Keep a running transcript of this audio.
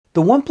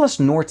The OnePlus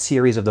Nord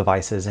series of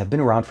devices have been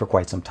around for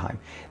quite some time.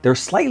 They're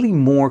slightly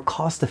more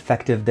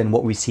cost-effective than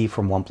what we see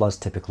from OnePlus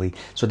typically,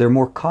 so they're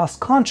more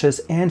cost-conscious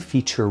and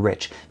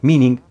feature-rich,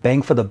 meaning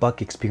bang for the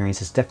buck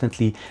experience is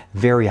definitely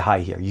very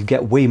high here. You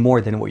get way more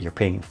than what you're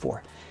paying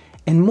for.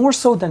 And more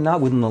so than not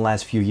within the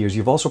last few years,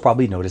 you've also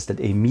probably noticed that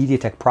a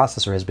Mediatek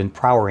processor has been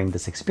powering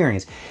this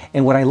experience.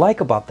 And what I like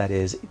about that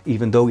is,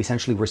 even though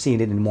essentially we're seeing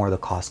it in more of the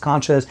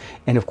cost-conscious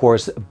and of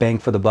course bang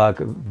for the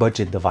buck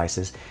budget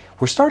devices,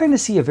 we're starting to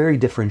see a very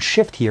different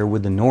shift here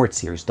with the Nord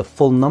series, the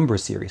full number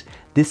series.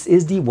 This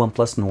is the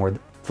OnePlus Nord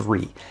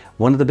 3.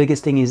 One of the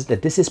biggest things is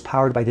that this is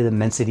powered by the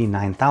Dimensity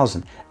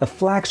 9000, a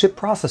flagship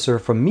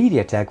processor from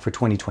Mediatek for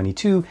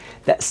 2022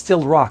 that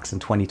still rocks in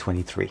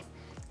 2023.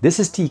 This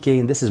is TK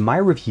and this is my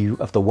review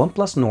of the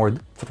OnePlus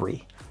Nord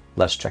 3.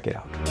 Let's check it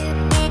out.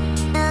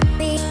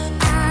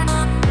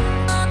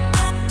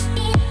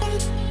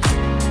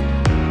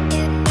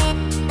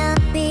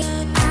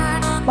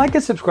 Like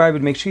and subscribe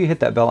and make sure you hit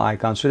that bell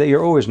icon so that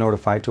you're always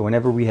notified to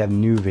whenever we have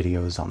new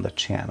videos on the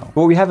channel.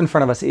 What we have in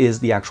front of us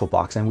is the actual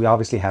box, and we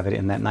obviously have it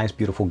in that nice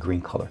beautiful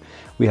green color.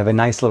 We have a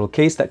nice little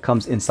case that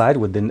comes inside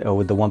with the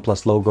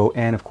OnePlus logo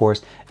and of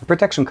course a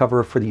protection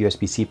cover for the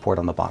USB-C port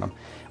on the bottom.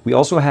 We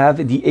also have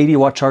the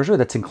 80-watt charger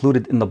that's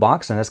included in the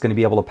box, and that's going to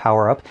be able to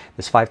power up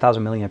this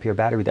 5,000 milliampere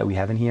battery that we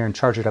have in here and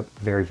charge it up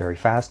very, very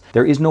fast.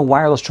 There is no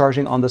wireless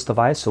charging on this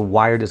device, so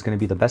wired is going to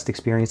be the best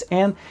experience,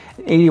 and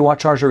an 80-watt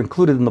charger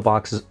included in the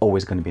box is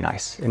always going to be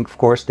nice. And of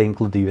course, they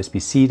include the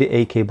USB-C to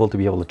A cable to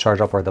be able to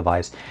charge up our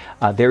device.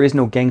 There is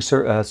no gang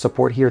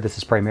support here. This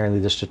is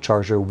primarily just a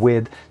charger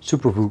with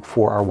SuperVOOC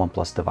for our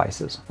OnePlus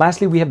devices.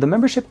 Lastly, we have the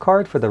membership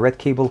card for the Red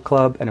Cable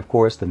Club, and of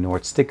course the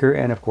Nord sticker,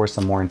 and of course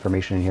some more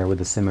information in here with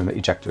the SIM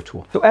ejector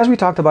tool. So as we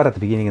talked about at the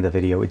beginning of the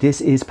video,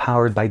 this is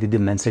powered by the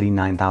Dimensity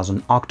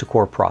 9000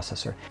 octa-core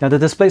processor. Now the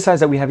display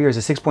size that we have here is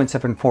a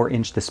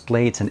 6.74-inch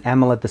display. It's an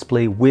AMOLED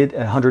display with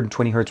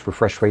 120 Hz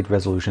refresh rate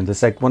resolution. This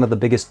is like one of the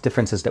biggest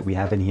differences that we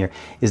have in here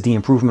is the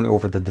improvement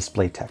over the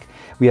display tech.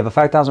 We have a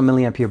 5,000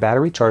 milliampere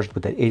battery charged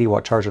with that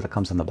 80-watt charger that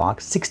comes in the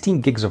box,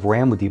 16 gigs of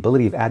RAM with the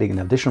ability of adding an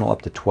additional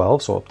up to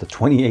 12, so up to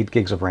 28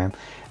 gigs of RAM.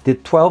 The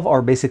 12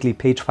 are basically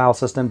page file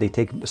system. They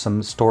take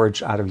some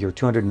storage out of your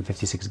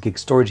 256 gig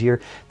storage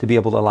here to be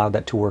able to allow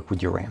that to work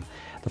with your RAM.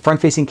 The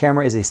front-facing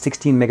camera is a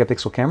 16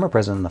 megapixel camera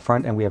present in the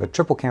front, and we have a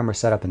triple camera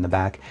setup in the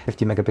back,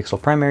 50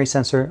 megapixel primary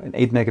sensor, an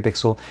 8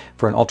 megapixel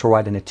for an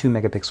ultra-wide, and a 2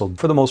 megapixel,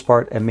 for the most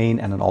part, a main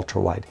and an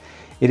ultra-wide.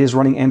 It is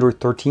running Android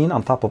 13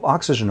 on top of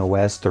Oxygen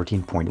OS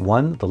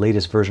 13.1, the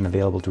latest version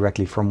available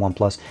directly from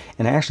OnePlus.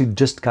 And I actually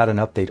just got an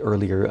update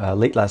earlier,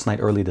 late last night,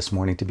 early this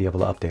morning, to be able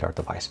to update our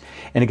device.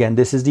 And again,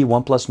 this is the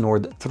OnePlus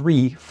Nord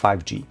 3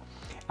 5G.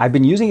 I've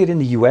been using it in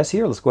the US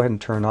here. Let's go ahead and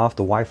turn off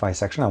the Wi-Fi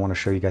section. I want to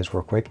show you guys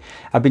real quick.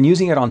 I've been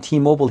using it on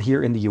T-Mobile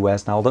here in the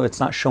US. Now, although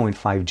it's not showing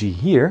 5G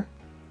here,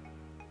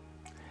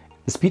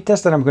 the speed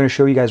test that I'm going to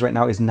show you guys right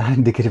now is not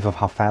indicative of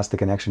how fast the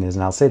connection is,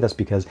 and I'll say this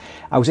because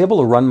I was able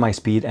to run my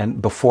speed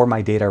and before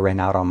my data ran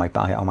out on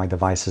my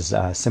device's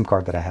SIM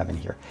card that I have in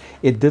here.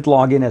 It did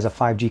log in as a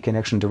 5G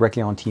connection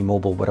directly on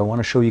T-Mobile. What I want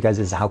to show you guys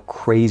is how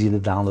crazy the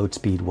download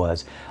speed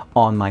was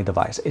on my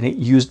device, and it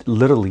used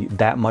literally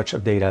that much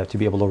of data to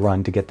be able to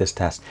run to get this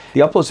test. The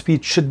upload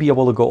speed should be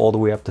able to go all the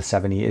way up to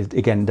 70.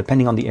 Again,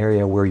 depending on the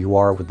area where you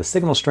are with the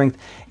signal strength,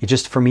 it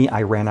just, for me,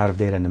 I ran out of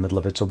data in the middle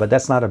of it. So, but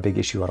that's not a big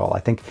issue at all. I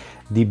think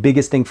the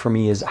biggest thing for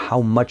me is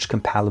how much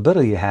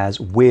compatibility it has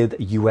with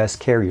US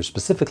carriers,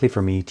 specifically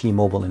for me,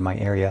 T-Mobile in my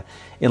area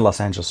in Los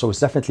Angeles. So it's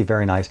definitely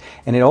very nice.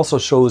 And it also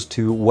shows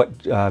to what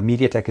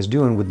Mediatek is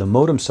doing with the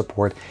modem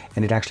support,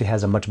 and it actually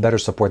has a much better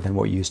support than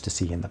what you used to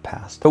see in the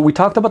past. But we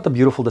talked about the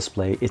beautiful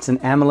display. It's an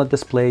AMOLED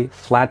display,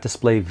 flat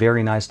display,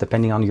 very nice.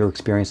 Depending on your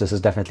experience, this is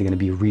definitely going to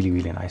be really,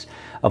 really nice.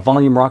 A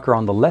volume rocker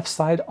on the left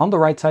side. On the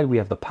right side, we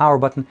have the power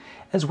button,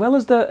 as well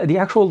as the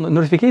actual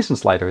notification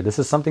slider. This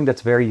is something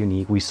that's very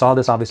unique. We saw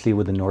this obviously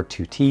with the Nord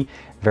 2T,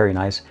 very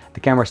nice. The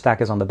camera stack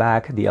is on the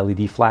back, the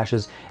LED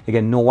flashes.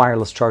 Again, no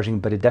wireless charging,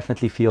 but it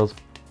definitely feels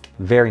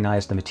very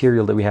nice. The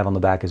material that we have on the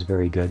back is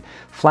very good.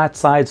 Flat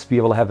sides to be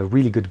able to have a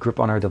really good grip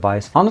on our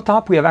device. On the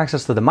top, we have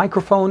access to the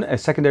microphone, a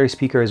secondary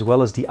speaker, as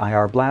well as the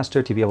IR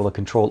blaster to be able to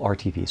control our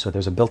TV. So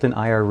there's a built-in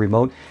IR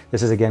remote.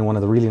 This is, again, one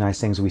of the really nice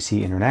things we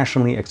see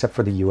internationally, except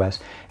for the US.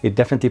 It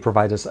definitely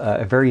provides us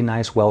a very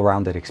nice,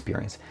 well-rounded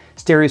experience.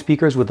 Stereo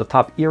speakers with the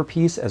top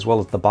earpiece, as well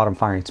as the bottom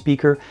firing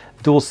speaker.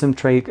 Dual SIM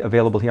tray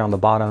available here on the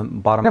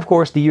bottom. And of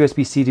course, the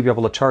USB-C to be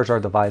able to charge our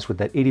device with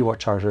that 80-watt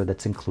charger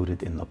that's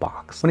included in the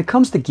box. When it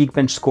comes to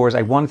Geekbench scores,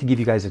 I wanted to give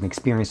you guys an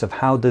experience of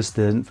how does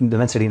the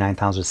Dimensity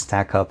 9000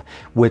 stack up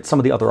with some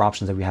of the other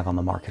options that we have on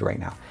the market right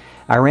now.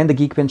 I ran the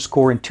Geekbench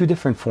score in two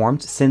different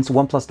forms. Since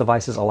OnePlus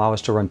devices allow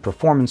us to run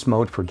performance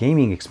mode for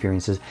gaming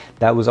experiences,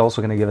 that was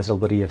also going to give us a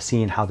ability of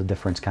seeing how the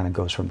difference kind of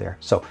goes from there.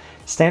 So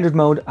standard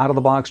mode out of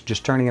the box,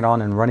 just turning it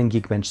on and running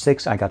Geekbench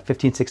 6, I got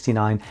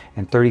 1569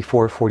 and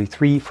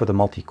 3443 for the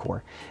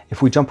multi-core.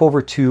 If we jump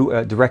over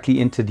to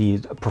directly into the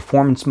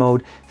performance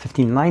mode,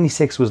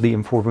 1596 was the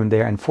improvement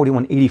there and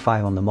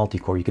 4185 on the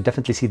multi-core. You could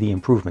definitely see the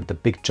improvement, the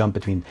big jump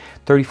between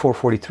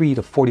 3443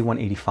 to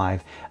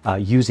 4185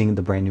 using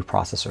the brand new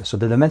processor. So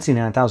the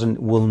Dimensity 9000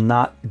 will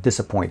not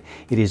disappoint.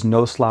 It is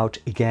no slouch.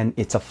 Again,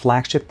 it's a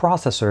flagship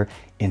processor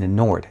in a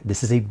Nord.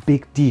 This is a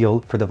big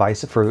deal for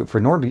for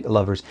Nord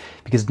lovers,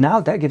 because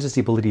now that gives us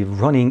the ability of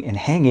running and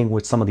hanging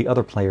with some of the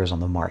other players on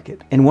the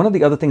market. And one of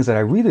the other things that I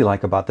really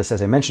like about this,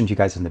 as I mentioned to you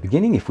guys in the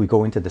beginning, if we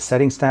go into the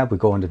settings tab, we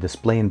go into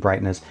display and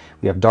brightness,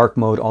 we have dark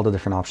mode, all the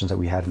different options that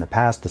we had in the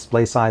past,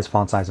 display size,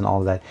 font size, and all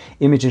of that.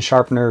 Image and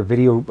sharpener,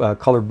 video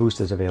color boost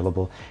is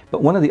available.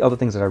 But one of the other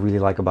things that I really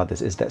like about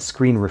this is that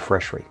screen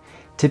refresh rate.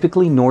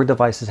 Typically, Nord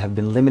devices have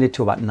been limited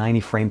to about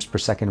 90 frames per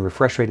second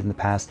refresh rate in the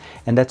past,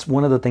 and that's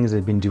one of the things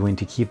they've been doing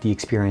to keep the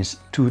experience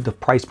to the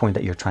price point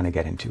that you're trying to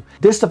get into.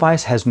 This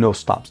device has no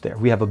stops there.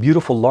 We have a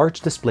beautiful large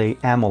display,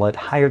 AMOLED,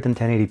 higher than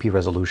 1080p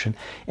resolution,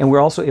 and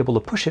we're also able to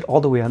push it all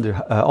the way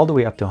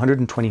up to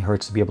 120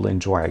 hertz to be able to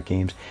enjoy our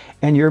games.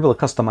 And you're able to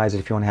customize it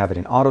if you want to have it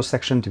in auto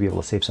section to be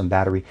able to save some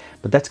battery,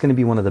 but that's going to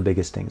be one of the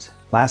biggest things.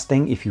 Last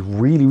thing, if you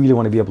really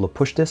want to be able to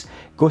push this,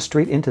 go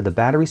straight into the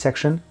battery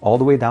section, all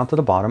the way down to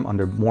the bottom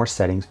under more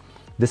settings.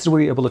 This is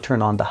where you're able to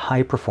turn on the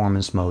high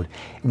performance mode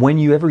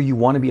whenever you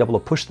want to be able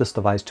to push this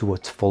device to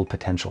its full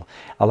potential,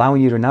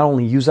 allowing you to not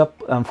only use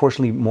up,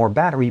 unfortunately, more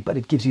battery, but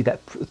it gives you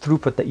that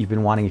throughput that you've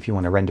been wanting. If you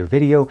want to render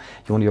video,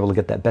 you want to be able to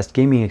get that best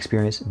gaming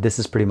experience, this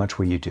is pretty much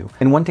where you do.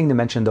 And one thing to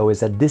mention though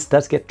is that this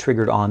does get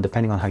triggered on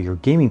depending on how your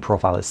gaming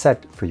profile is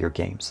set for your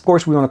games. Of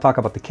course, we want to talk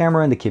about the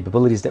camera and the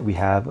capabilities that we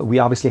have. We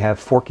obviously have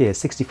 4K at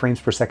 60 frames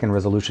per second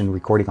resolution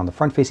recording on the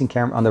front-facing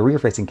camera, on the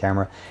rear-facing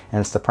camera, and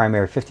it's the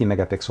primary 50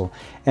 megapixel.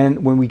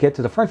 And when we get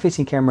to the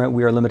front-facing camera,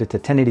 we are limited to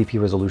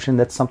 1080p resolution.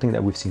 That's something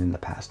that we've seen in the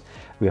past.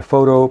 We have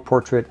photo,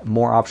 portrait,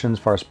 more options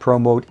as far as pro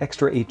mode,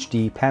 extra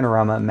HD,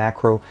 panorama,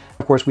 macro.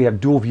 Of course, we have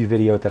dual view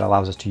video that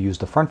allows us to use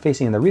the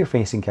front-facing and the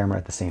rear-facing camera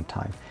at the same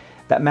time.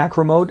 That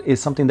macro mode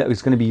is something that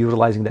is going to be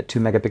utilizing that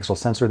 2 megapixel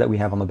sensor that we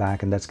have on the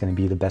back, and that's going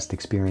to be the best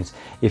experience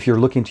if you're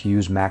looking to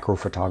use macro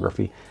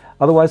photography.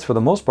 Otherwise, for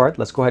the most part,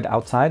 let's go ahead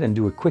outside and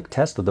do a quick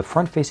test of the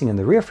front-facing and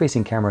the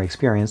rear-facing camera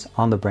experience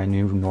on the brand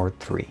new Nord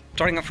 3.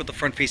 Starting off with the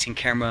front-facing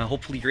camera,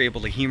 hopefully you're able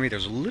to hear me.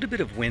 There's a little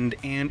bit of wind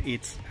and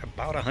it's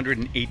about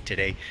 108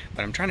 today,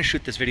 but I'm trying to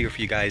shoot this video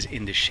for you guys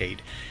in the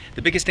shade.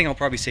 The biggest thing I'll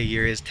probably say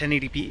here is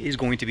 1080p is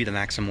going to be the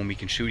maximum we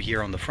can shoot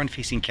here on the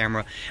front-facing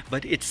camera,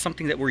 but it's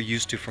something that we're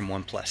used to from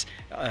OnePlus.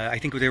 I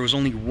think there was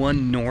only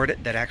one Nord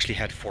that actually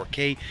had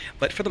 4K,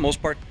 but for the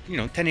most part, you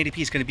know, 1080p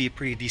is going to be a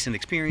pretty decent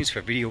experience for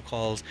video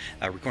calls,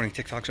 recording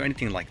TikToks or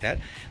anything like that.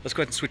 Let's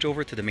go ahead and switch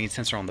over to the main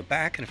sensor on the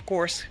back and of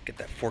course get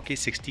that 4K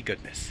 60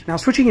 goodness. Now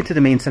switching into the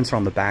main sensor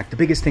on the back, the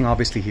biggest thing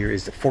obviously here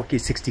is the 4K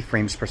 60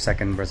 frames per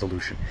second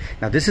resolution.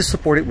 Now this is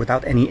supported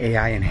without any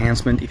AI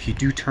enhancement. If you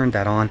do turn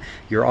that on,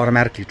 you're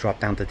automatically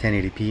dropped down to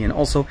 1080p, and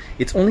also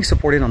it's only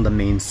supported on the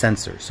main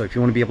sensor. So if you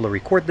want to be able to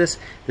record this,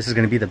 this is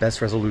going to be the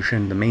best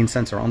resolution. The main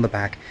sensor on the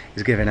back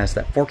is giving us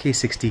that 4K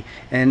 60,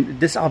 and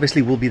this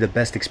obviously will be the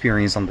best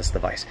experience on this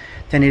device.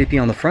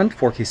 1080p on the front,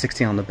 4K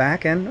 60 on the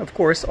back, and of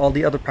course all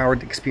the other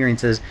powered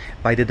experiences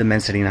by the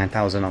Dimensity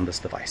 9000 on this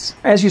device.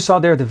 As you saw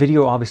there, the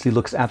video obviously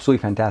looks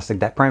absolutely fantastic.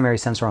 That primary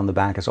sensor on the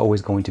back is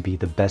always going to be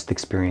the best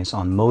experience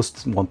on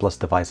most OnePlus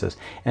devices,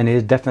 and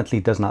it definitely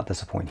does not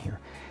disappoint here.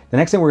 The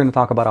next thing we're going to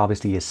talk about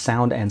obviously is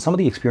sound and some of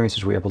the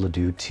experiences we're able to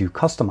do to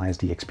customize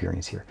the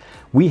experience here.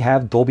 We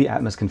have Dolby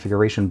Atmos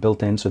configuration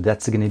built in, so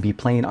that's going to be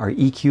playing our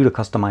EQ to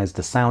customize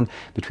the sound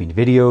between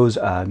videos,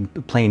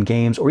 playing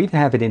games, or even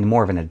have it in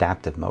more of an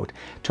adaptive mode.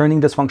 Turning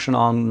this function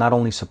on not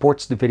only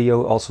supports the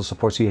video, also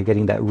supports you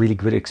getting that really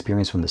good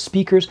experience from the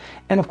speakers,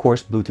 and of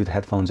course Bluetooth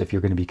headphones if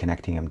you're going to be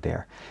connecting them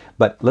there.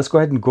 But let's go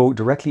ahead and go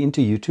directly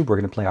into YouTube. We're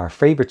going to play our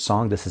favorite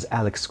song. This is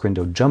Alex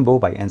Scrindo Jumbo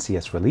by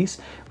NCS Release.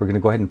 We're going to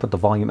go ahead and put the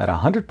volume at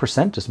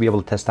 100% just to be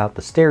able to test out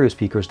the stereo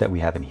speakers that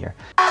we have in here.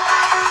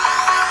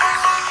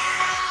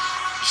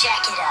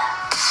 Jack it up.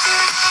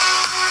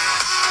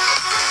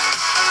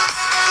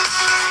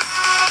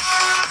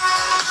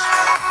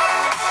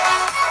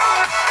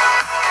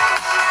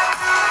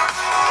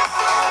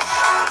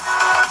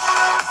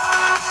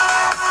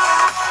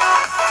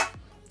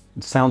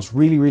 It sounds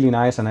really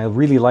nice, and I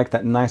really like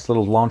that nice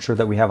little launcher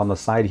that we have on the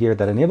side here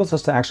that enables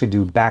us to actually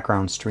do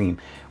background stream,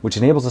 which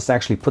enables us to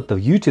actually put the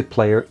YouTube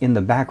player in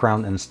the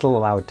background and still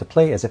allow it to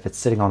play as if it's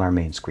sitting on our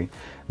main screen.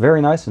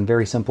 Very nice and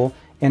very simple.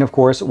 And of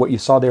course, what you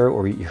saw there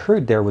or you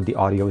heard there with the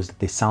audio is that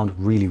they sound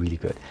really, really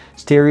good.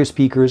 Stereo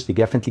speakers, they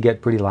definitely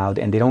get pretty loud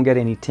and they don't get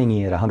any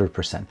tingy at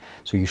 100%.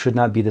 So you should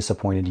not be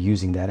disappointed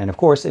using that. And of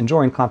course,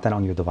 enjoying content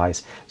on your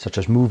device, such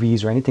as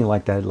movies or anything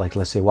like that, like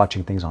let's say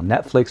watching things on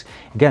Netflix.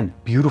 Again,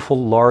 beautiful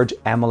large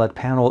AMOLED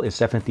panel is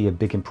definitely a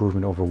big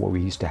improvement over what we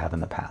used to have in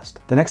the past.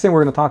 The next thing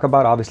we're going to talk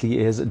about obviously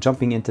is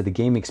jumping into the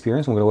game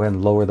experience. I'm going to go ahead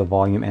and lower the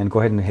volume and go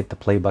ahead and hit the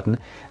play button.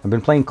 I've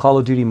been playing Call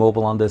of Duty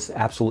Mobile on this,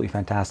 absolutely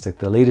fantastic.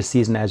 The latest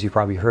season, as you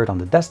probably heard, on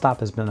the desktop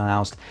has been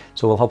announced,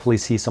 so we'll hopefully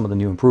see some of the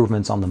new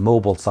improvements on the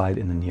mobile side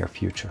in the near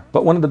future.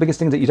 But one of the biggest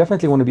things that you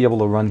definitely want to be able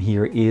to run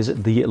here is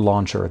the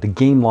launcher, the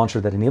game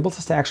launcher that enables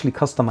us to actually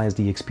customize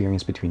the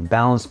experience between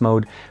balance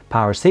mode,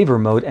 power saver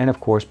mode, and of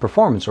course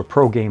performance or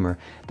pro gamer,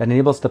 that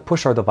enables us to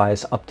push our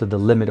device up to the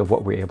limit of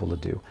what we're able to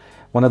do.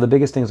 One of the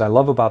biggest things I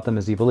love about them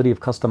is the ability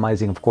of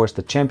customizing, of course,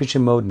 the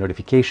championship mode,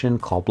 notification,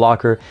 call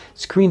blocker,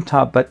 screen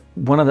top, but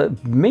one of the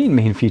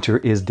main feature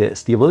is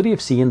this, the ability of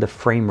seeing the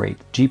frame rate,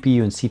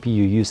 GPU and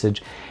CPU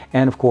usage,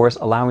 and of course,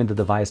 allowing the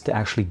device to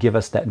actually give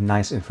us that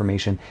nice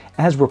information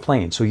as we're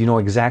playing. So you know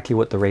exactly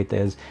what the rate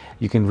is.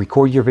 You can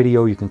record your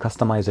video, you can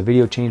customize a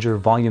video changer,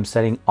 volume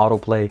setting,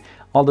 autoplay,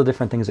 all the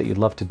different things that you'd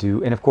love to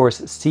do, and of course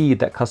see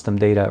that custom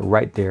data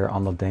right there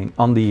on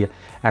the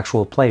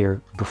actual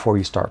player before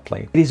you start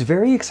playing. It is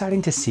very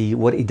exciting to see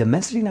what a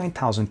Dimensity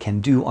 9000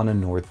 can do on a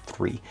Nord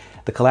 3.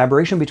 The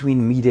collaboration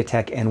between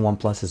Mediatek and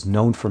OnePlus is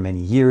known for many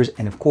years,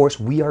 and of course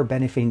we are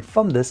benefiting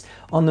from this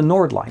on the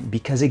Nord line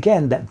because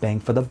again, that bang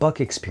for the buck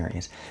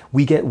experience.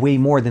 We get way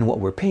more than what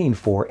we're paying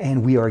for,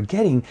 and we are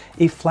getting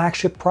a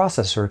flagship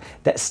processor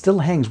that still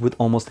hangs with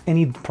almost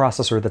any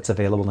processor that's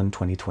available in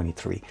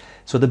 2023.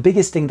 So the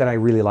biggest thing that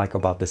I really like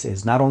about this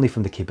is not only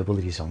from the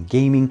capabilities on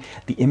gaming,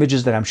 the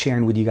images that I'm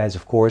sharing with you guys,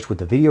 of course, with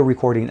the video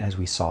recording as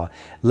we saw,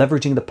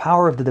 leveraging the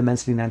power of the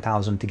Dimensity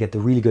 9000 to get the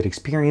really good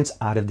experience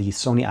out of the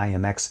Sony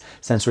IMX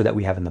sensor that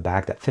we have in the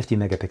back, that 50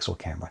 megapixel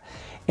camera.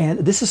 And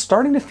this is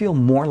starting to feel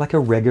more like a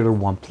regular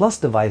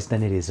OnePlus device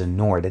than it is a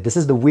Nord. This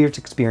is the weird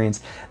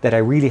experience that I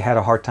really had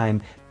a hard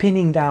time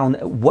pinning down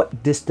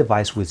what this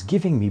device was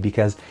giving me,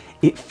 because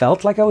it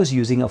felt like I was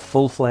using a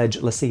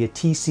full-fledged, let's say a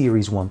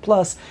T-series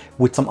OnePlus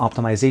with some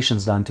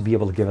optimizations done to be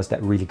able to give us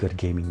that really good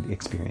gaming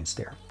experience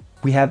there.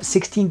 We have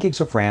 16 gigs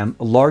of RAM,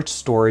 large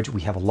storage, we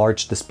have a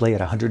large display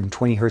at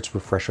 120 Hz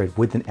refresh rate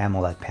with an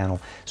AMOLED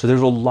panel. So there's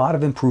a lot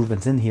of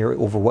improvements in here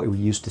over what we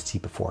used to see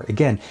before.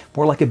 Again,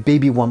 more like a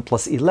baby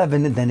OnePlus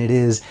 11 than it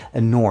is a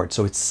Nord.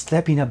 So it's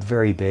stepping up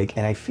very big,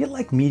 and I feel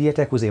like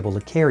MediaTek was able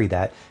to carry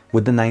that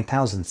with the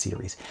 9000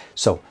 series.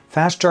 So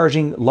fast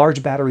charging,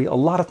 large battery, a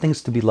lot of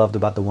things to be loved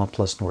about the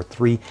OnePlus Nord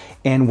 3.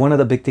 And one of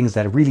the big things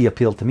that really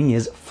appealed to me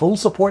is full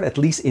support, at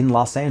least in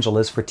Los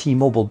Angeles, for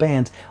T-Mobile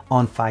bands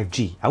on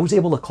 5G. I was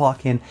able to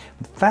clock in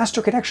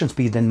faster connection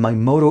speed than my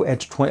Moto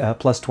Edge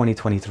Plus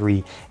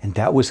 2023, and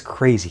that was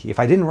crazy. If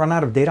I didn't run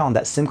out of data on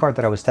that SIM card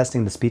that I was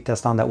testing the speed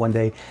test on that one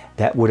day,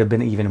 that would have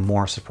been even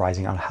more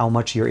surprising on how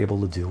much you're able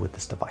to do with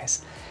this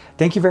device.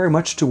 Thank you very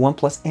much to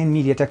OnePlus and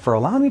Mediatek for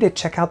allowing me to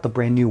check out the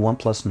brand new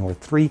OnePlus Nord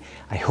 3.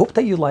 I hope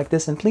that you like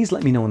this, and please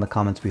let me know in the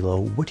comments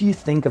below, what do you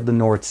think of the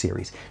Nord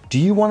series? Do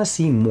you want to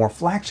see more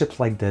flagships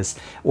like this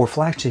or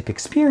flagship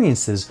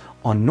experiences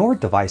on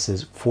Nord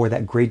devices for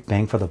that great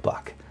bang for the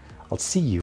buck? I'll see you